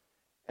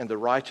 and the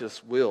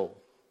righteous will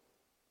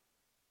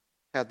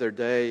have their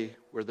day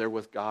where they're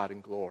with God in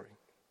glory.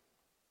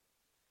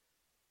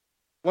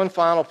 One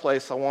final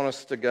place I want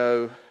us to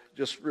go,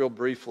 just real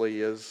briefly,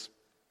 is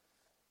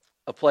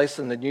a place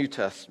in the New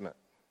Testament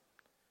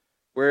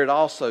where it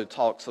also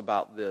talks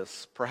about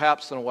this,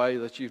 perhaps in a way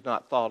that you've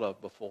not thought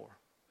of before.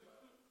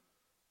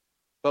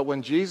 But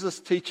when Jesus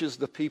teaches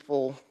the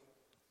people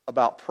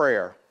about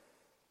prayer,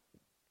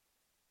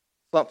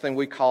 something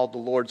we call the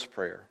Lord's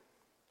Prayer,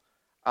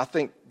 I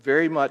think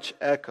very much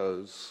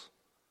echoes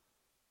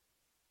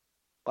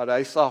what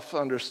Asaph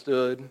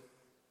understood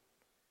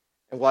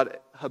and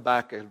what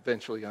Habakkuk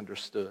eventually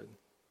understood,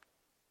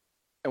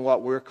 and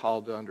what we're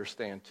called to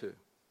understand too.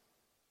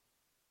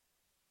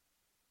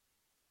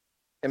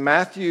 In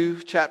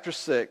Matthew chapter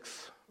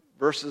 6,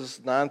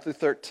 verses 9 through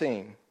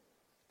 13,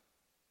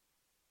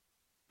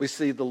 we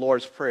see the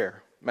Lord's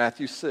Prayer.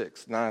 Matthew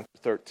 6, 9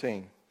 through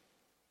 13.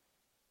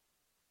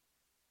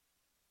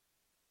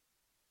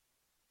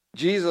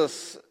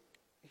 Jesus,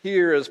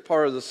 here as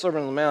part of the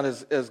Sermon on the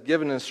Mount, has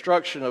given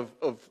instruction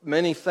of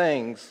many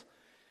things.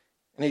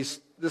 And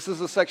this is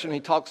the section he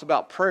talks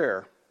about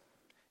prayer.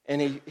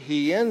 And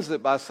he ends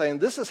it by saying,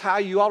 this is how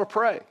you ought to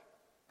pray.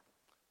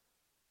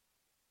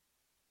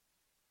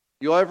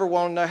 You ever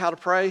want to know how to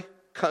pray?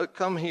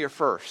 Come here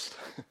first.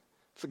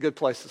 It's a good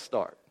place to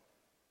start.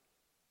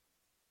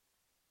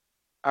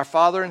 Our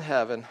Father in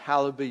heaven,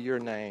 hallowed be your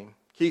name.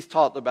 Keith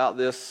talked about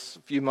this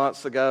a few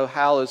months ago,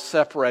 how it's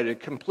separated,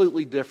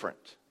 completely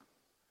different.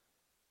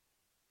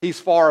 He's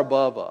far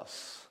above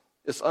us.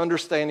 It's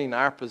understanding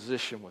our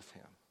position with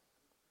him.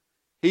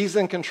 He's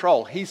in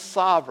control. He's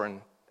sovereign,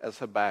 as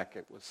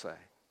Habakkuk would say.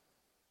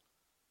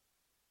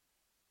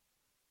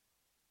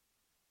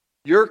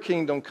 Your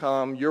kingdom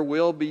come, your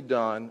will be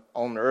done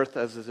on earth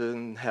as it is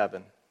in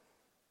heaven.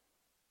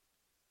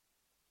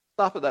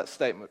 Stop at that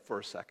statement for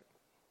a second.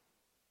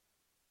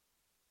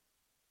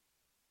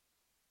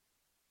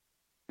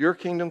 Your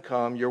kingdom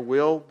come, your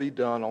will be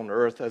done on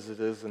earth as it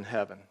is in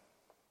heaven.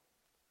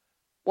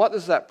 What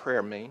does that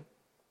prayer mean?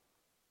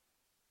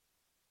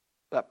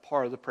 That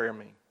part of the prayer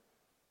mean?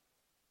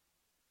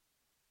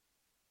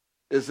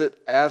 Is it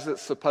as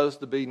it's supposed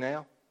to be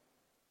now?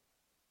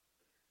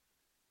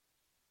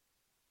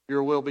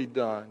 Your will be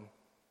done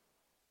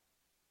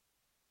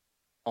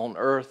on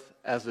earth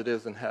as it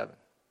is in heaven.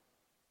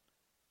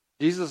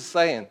 Jesus is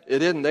saying,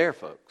 it isn't there,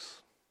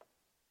 folks.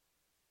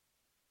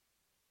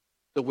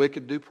 The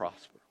wicked do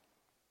prosper.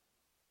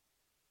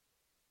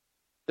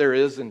 There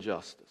is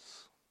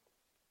injustice.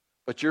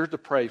 But you're to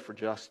pray for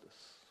justice.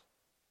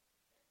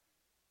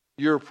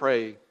 You're to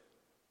pray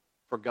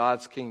for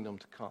God's kingdom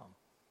to come.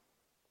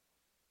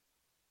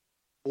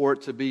 For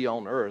it to be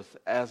on earth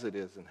as it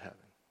is in heaven.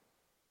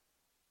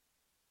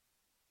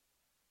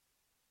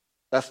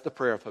 That's the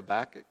prayer of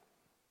Habakkuk.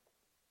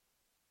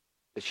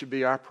 It should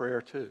be our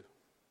prayer too.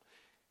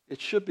 It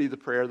should be the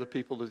prayer of the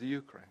people of the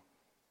Ukraine.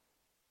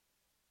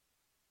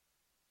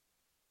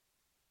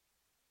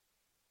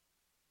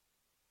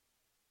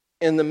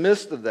 In the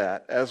midst of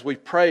that, as we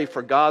pray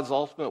for God's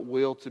ultimate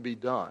will to be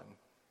done,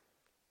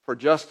 for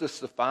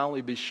justice to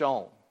finally be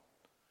shown,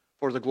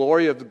 for the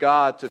glory of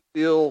God to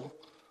fill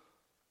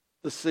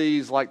the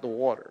seas like the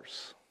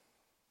waters.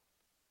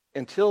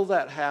 Until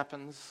that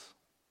happens,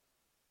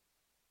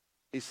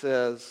 he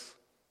says,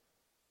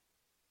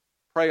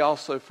 pray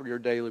also for your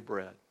daily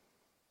bread,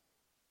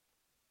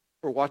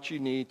 for what you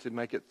need to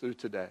make it through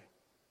today,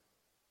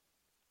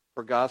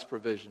 for God's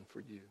provision for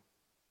you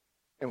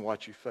and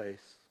what you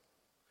face.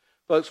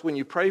 Folks, when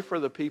you pray for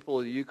the people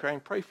of the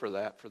Ukraine, pray for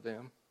that for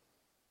them,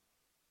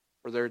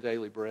 for their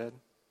daily bread.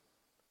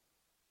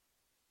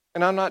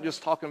 And I'm not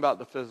just talking about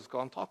the physical,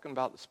 I'm talking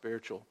about the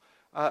spiritual.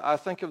 I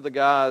think of the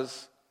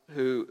guys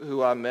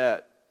who I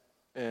met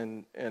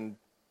and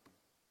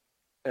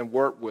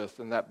worked with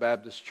in that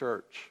Baptist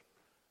church.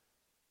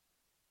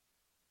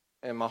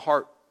 And my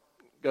heart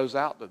goes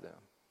out to them.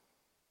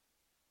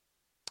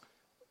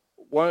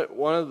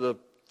 One of the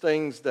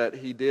things that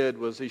he did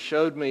was he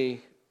showed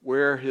me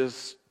where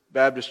his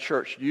Baptist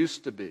church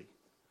used to be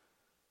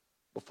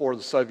before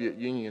the Soviet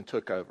Union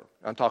took over.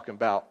 I'm talking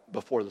about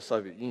before the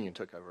Soviet Union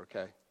took over,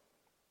 okay?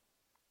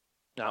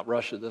 Not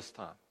Russia this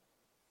time.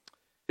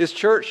 His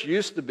church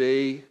used to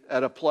be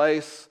at a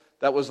place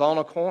that was on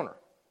a corner.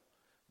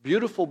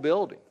 Beautiful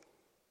building.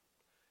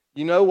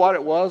 You know what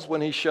it was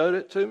when he showed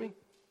it to me?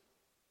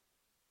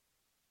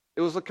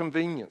 It was a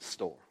convenience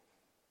store.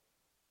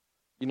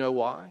 You know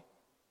why?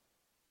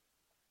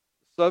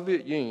 The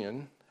Soviet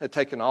Union had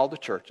taken all the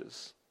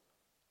churches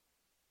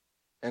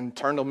and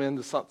turned them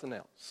into something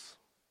else.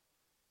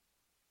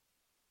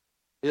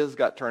 His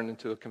got turned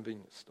into a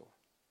convenience store.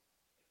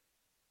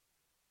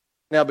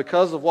 Now,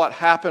 because of what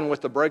happened with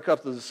the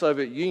breakup of the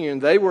Soviet Union,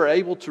 they were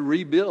able to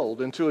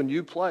rebuild into a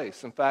new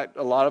place. In fact,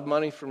 a lot of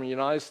money from the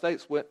United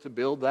States went to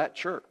build that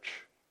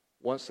church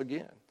once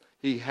again.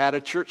 He had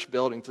a church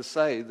building to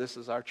say, this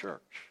is our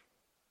church.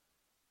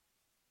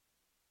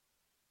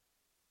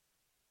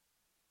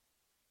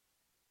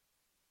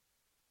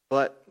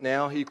 But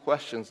now he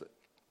questions it,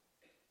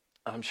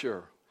 I'm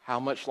sure. How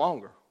much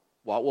longer?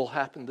 What will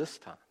happen this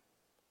time?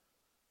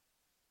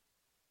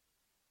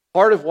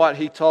 Part of what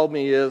he told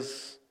me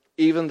is,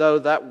 even though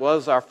that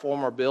was our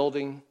former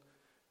building,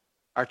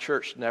 our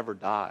church never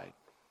died.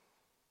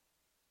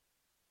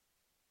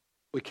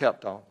 We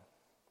kept on.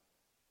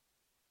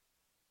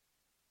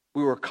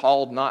 We were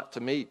called not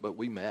to meet, but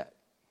we met.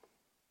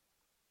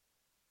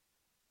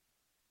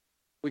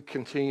 We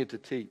continued to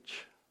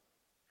teach.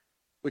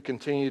 We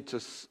continued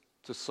to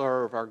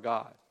serve our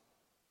God,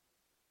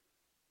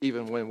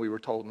 even when we were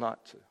told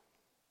not to.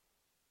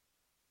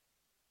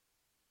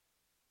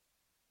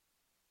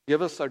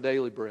 Give us our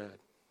daily bread.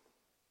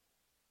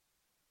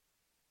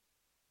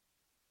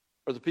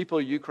 For the people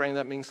of Ukraine,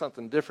 that means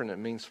something different than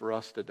it means for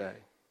us today.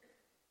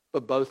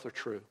 But both are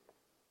true.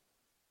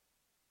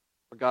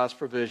 For God's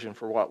provision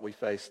for what we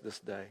face this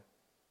day.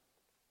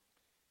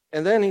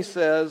 And then he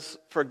says,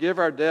 forgive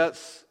our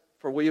debts,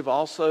 for we have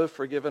also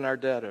forgiven our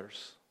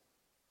debtors.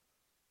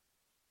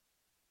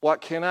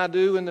 What can I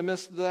do in the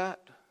midst of that?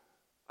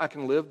 I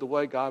can live the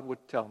way God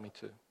would tell me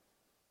to.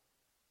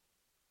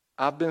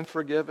 I've been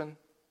forgiven,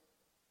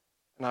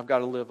 and I've got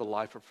to live a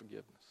life of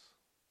forgiveness.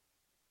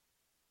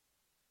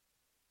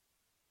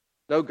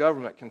 No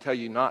government can tell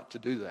you not to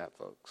do that,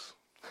 folks.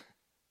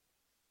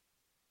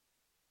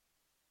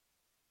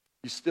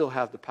 You still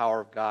have the power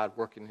of God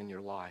working in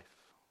your life,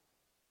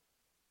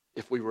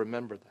 if we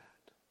remember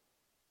that.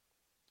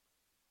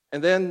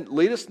 And then,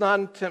 lead us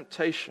not into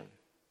temptation,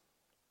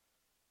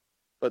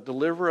 but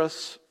deliver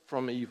us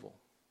from evil.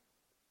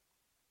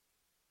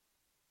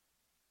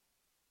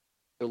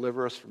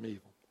 Deliver us from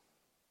evil.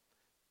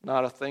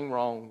 Not a thing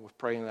wrong with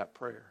praying that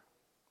prayer.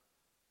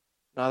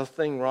 Not a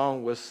thing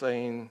wrong with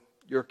saying,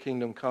 your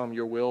kingdom come,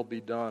 your will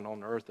be done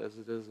on earth as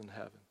it is in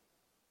heaven.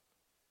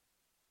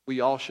 We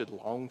all should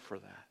long for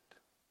that.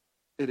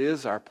 It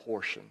is our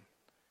portion.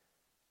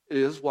 It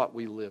is what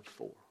we live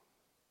for.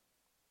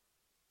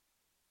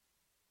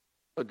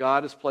 But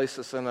God has placed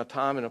us in a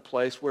time and a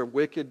place where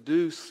wicked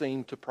do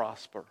seem to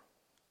prosper,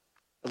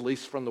 at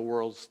least from the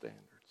world's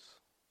standards.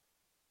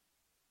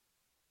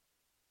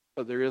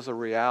 But there is a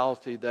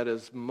reality that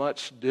is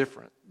much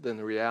different than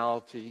the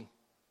reality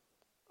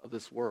of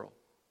this world.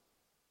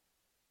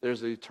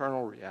 There's an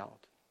eternal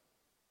reality.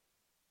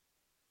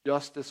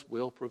 Justice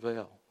will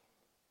prevail.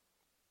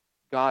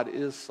 God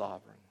is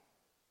sovereign.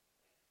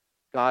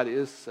 God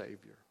is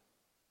Savior.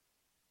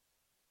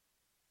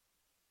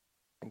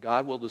 And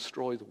God will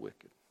destroy the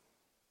wicked.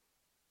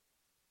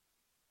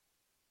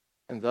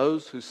 And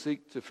those who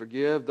seek to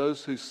forgive,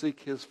 those who seek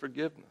His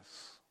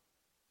forgiveness,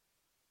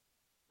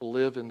 will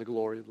live in the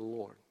glory of the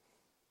Lord.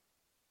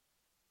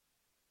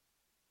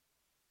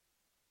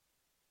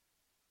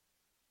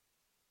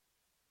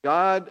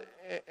 God,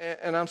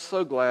 and I'm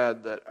so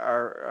glad that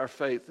our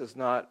faith is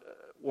not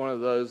one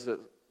of those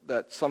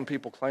that some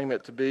people claim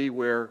it to be,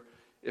 where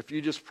if you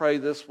just pray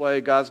this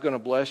way, God's going to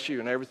bless you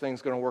and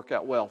everything's going to work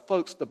out well.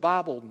 Folks, the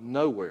Bible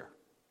nowhere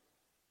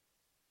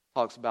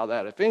talks about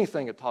that. If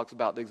anything, it talks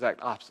about the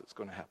exact opposite is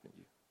going to happen to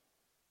you.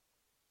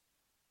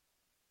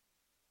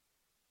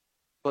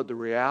 But the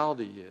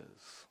reality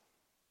is,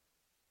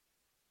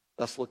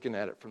 That's looking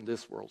at it from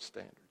this world's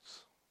standards.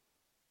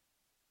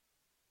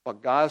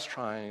 What God's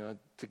trying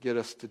to get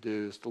us to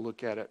do is to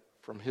look at it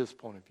from his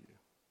point of view.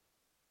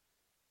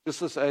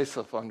 Just as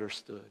Asaph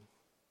understood.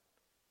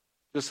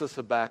 Just as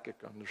Habakkuk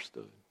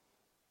understood.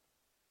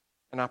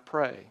 And I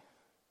pray,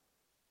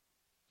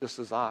 just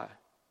as I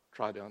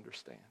try to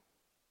understand.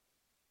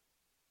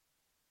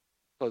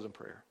 Closing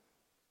prayer.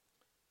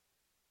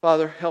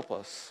 Father, help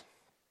us.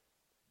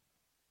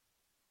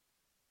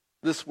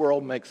 This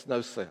world makes no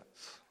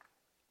sense.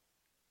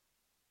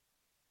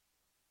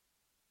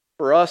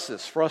 For us,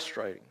 it's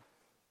frustrating.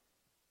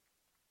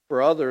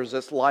 For others,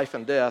 it's life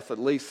and death, at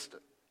least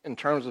in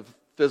terms of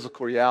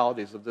physical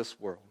realities of this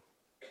world.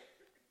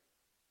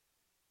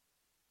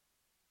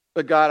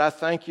 But God, I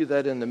thank you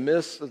that in the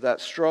midst of that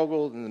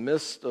struggle, in the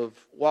midst of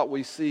what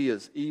we see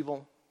as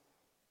evil,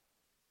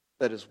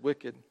 that is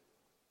wicked,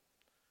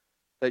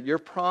 that your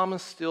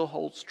promise still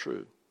holds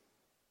true,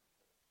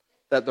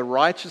 that the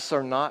righteous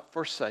are not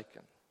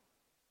forsaken,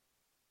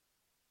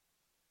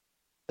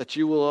 that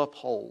you will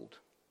uphold,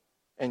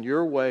 and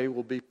your way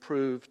will be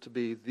proved to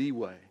be the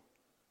way,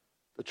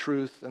 the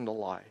truth, and the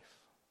life.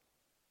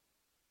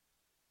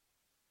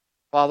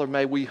 Father,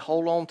 may we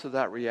hold on to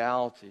that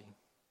reality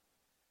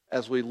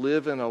as we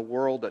live in a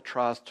world that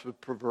tries to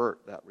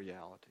pervert that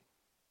reality.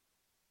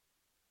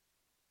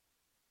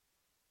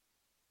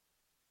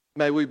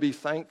 May we be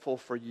thankful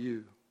for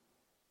you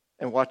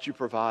and what you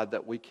provide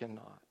that we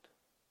cannot.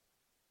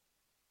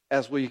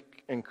 As we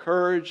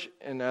encourage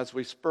and as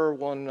we spur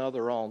one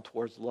another on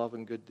towards love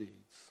and good deeds.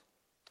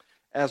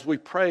 As we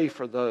pray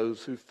for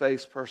those who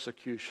face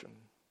persecution,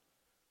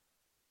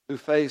 who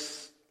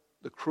face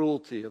the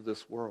cruelty of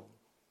this world.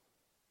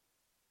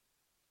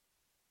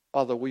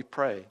 Father, we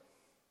pray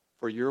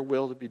for your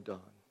will to be done,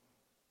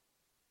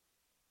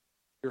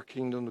 your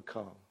kingdom to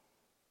come,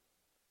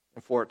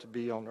 and for it to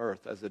be on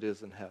earth as it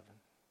is in heaven.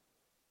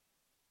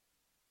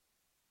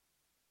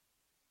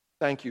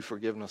 Thank you for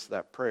giving us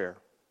that prayer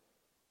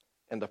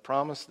and the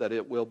promise that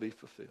it will be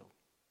fulfilled.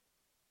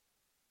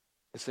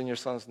 It's in your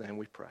Son's name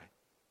we pray.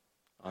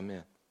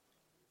 Amen.